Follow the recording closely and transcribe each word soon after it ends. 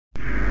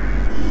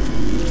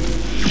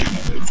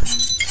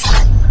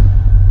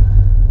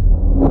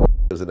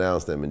was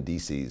announced that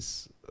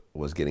Mendeecees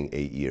was getting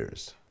 8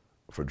 years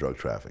for drug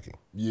trafficking.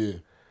 Yeah.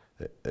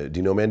 Do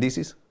you know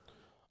Mendeecees?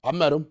 I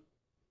met him.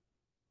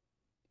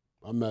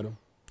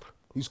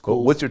 He's cool.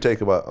 Well, what's your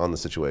take on the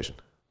situation?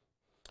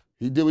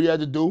 He did what he had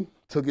to do.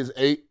 Took his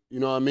 8. You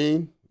know what I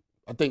mean?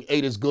 I think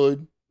 8 is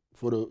good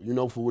for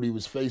for what he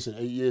was facing.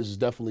 8 years is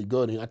definitely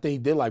good. And I think he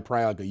did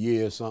probably like a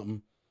year or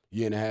something,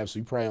 year and a half. So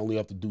he probably only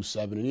have to do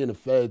 7. And he in the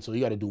Fed, so he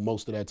got to do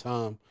most of that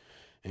time.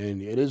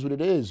 And it is what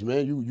it is,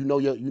 man. You know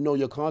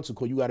your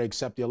consequence. You got to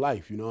accept your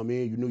life. You know what I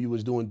mean? You knew you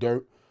was doing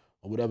dirt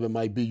or whatever it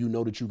might be. You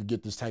know that you could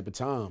get this type of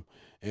time.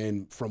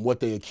 And from what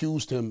they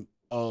accused him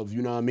of,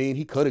 you know what I mean?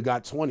 He could have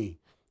got 20.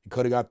 He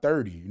could have got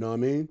 30. You know what I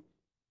mean?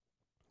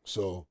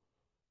 So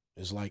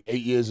it's like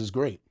 8 years is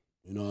great.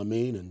 You know what I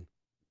mean? And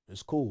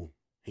it's cool.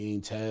 He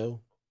ain't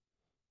tell.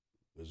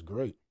 It's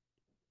great.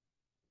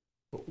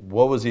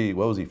 What was he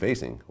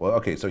facing? Well,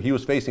 okay, so he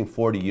was facing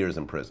 40 years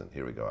in prison.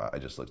 Here we go. I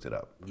just looked it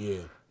up. Yeah.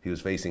 He was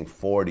facing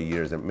 40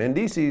 years. And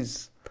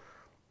Mendeecees,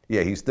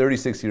 yeah, he's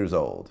 36 years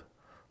old.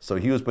 So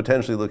he was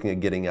potentially looking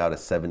at getting out at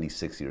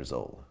 76 years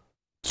old.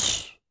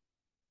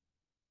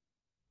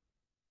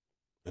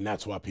 And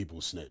that's why people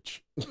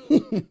snitch.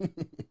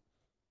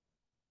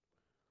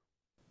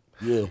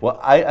 Yeah. Well,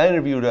 I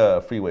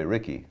interviewed Freeway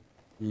Ricky,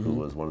 who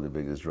was one of the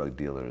biggest drug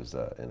dealers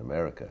in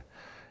America.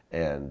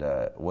 And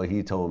what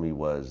he told me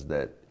was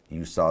that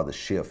you saw the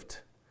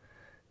shift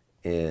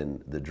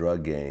in the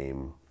drug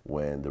game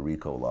when the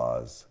RICO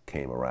laws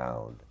came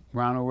around.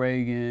 Ronald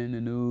Reagan, the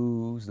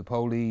news, the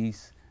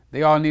police,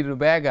 they all needed a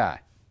bad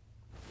guy.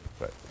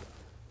 Right.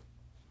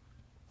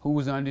 Who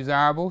was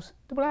undesirables?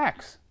 The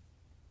blacks.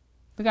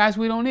 The guys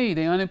we don't need.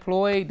 They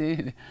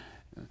unemployed.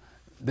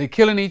 They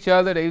killing each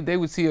other. They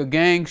would see a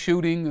gang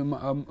shooting.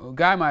 A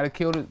guy might have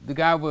killed the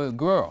guy with a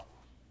girl.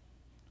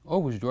 Or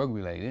it was drug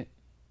related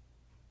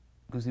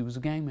because he was a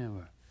gang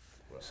member.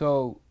 Right.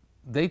 So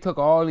they took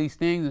all these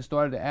things and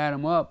started to add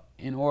them up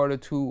in order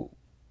to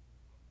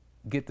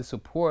get the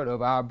support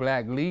of our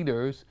black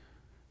leaders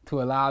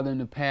to allow them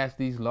to pass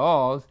these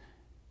laws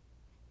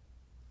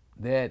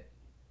that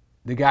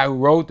the guy who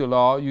wrote the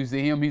law, you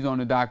see him, he's on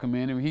the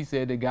documentary, he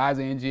said the guys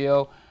are in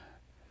jail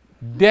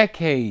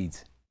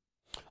decades.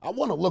 I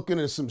want to look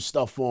into some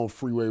stuff on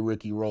Freeway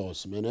Ricky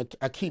Ross, man.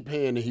 I keep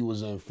hearing that he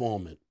was an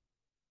informant.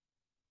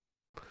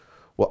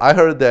 Well, I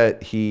heard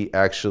that he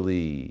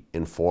actually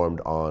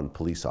informed on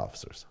police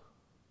officers.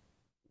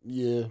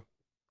 Yeah,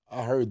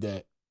 I heard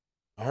that.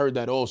 I heard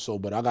that also,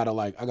 but I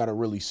gotta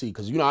really see,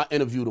 because I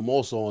interviewed him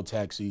also on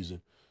tax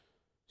season.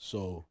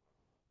 So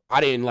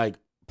I didn't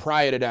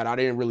prior to that, I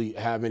didn't really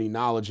have any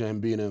knowledge of him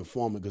being an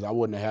informant because I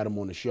wouldn't have had him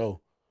on the show.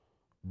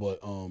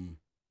 But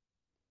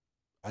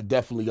I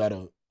definitely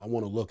I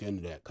want to look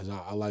into that because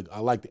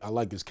I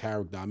like his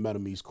character. I met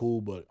him, he's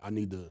cool, but I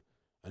need to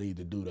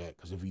do that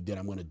because if he did,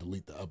 I'm gonna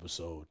delete the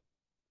episode.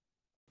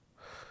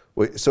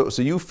 Wait, so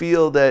you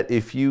feel that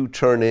if you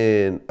turn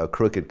in a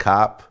crooked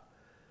cop,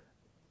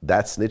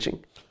 that's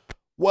snitching?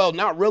 Well,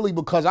 not really,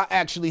 because I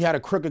actually had a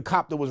crooked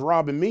cop that was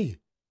robbing me.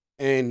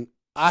 And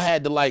I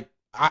had to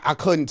I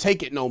couldn't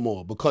take it no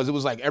more because it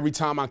was every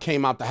time I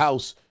came out the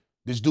house,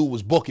 this dude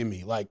was booking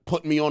me,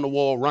 putting me on the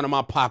wall, running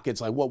my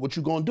pockets, what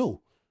you gonna do?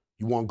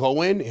 You wanna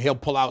go in? And he'll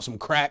pull out some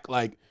crack,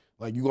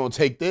 you gonna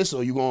take this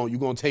or you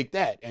gonna take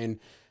that? And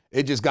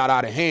it just got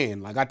out of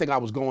hand. I think I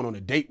was going on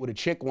a date with a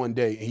chick one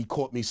day and he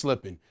caught me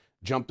slipping,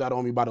 jumped out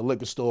on me by the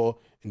liquor store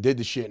and did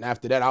the shit. And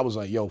after that, I was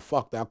like, yo,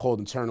 fuck that. I called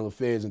Internal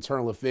Affairs.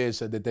 Internal Affairs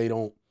said that they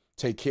don't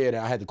take care of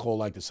that. I had to call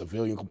the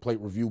Civilian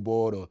Complaint Review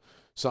Board or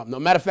something. No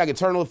matter of fact,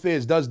 Internal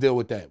Affairs does deal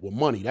with that, with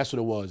money. That's what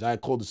it was. I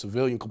had called the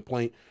Civilian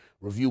Complaint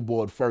Review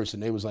Board first,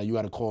 and they was like, you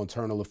got to call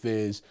Internal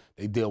Affairs.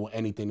 They deal with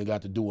anything that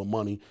got to do with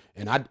money.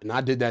 And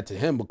I did that to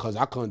him because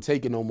I couldn't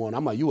take it no more. And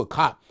I'm like, you a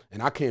cop,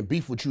 and I can't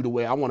beef with you the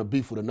way I want to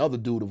beef with another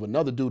dude. If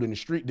another dude in the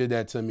street did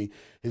that to me,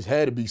 his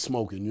head would be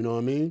smoking. You know what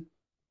I mean?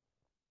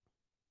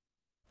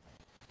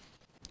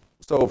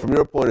 So from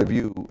your point of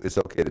view, it's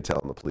okay to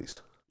tell on the police?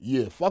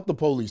 Yeah, fuck the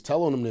police.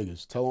 Tell on them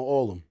niggas. Tell on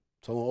all them.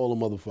 Tell on all them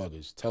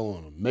motherfuckers. Tell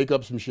on them. Make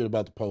up some shit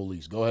about the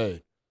police. Go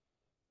ahead.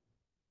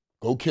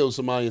 Go kill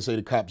somebody and say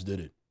the cops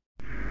did it.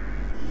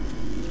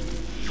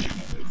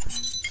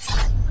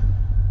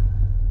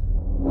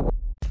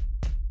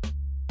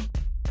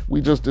 We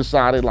just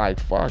decided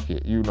fuck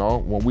it,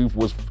 when we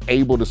was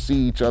able to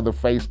see each other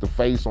face to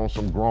face on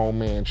some grown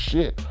man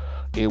shit,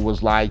 it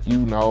was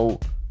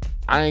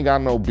I ain't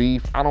got no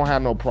beef, I don't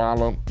have no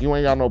problem, you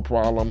ain't got no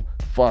problem,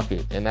 fuck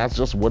it. And that's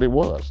just what it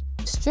was.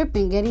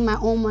 Stripping, getting my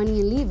own money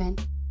and leaving.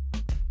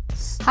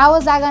 How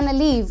was I gonna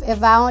leave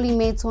if I only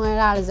made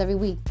 $200 every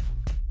week?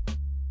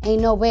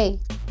 Ain't no way.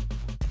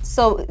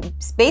 So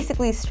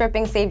basically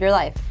stripping saved your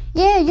life?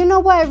 Yeah, you know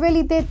what, it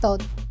really did though.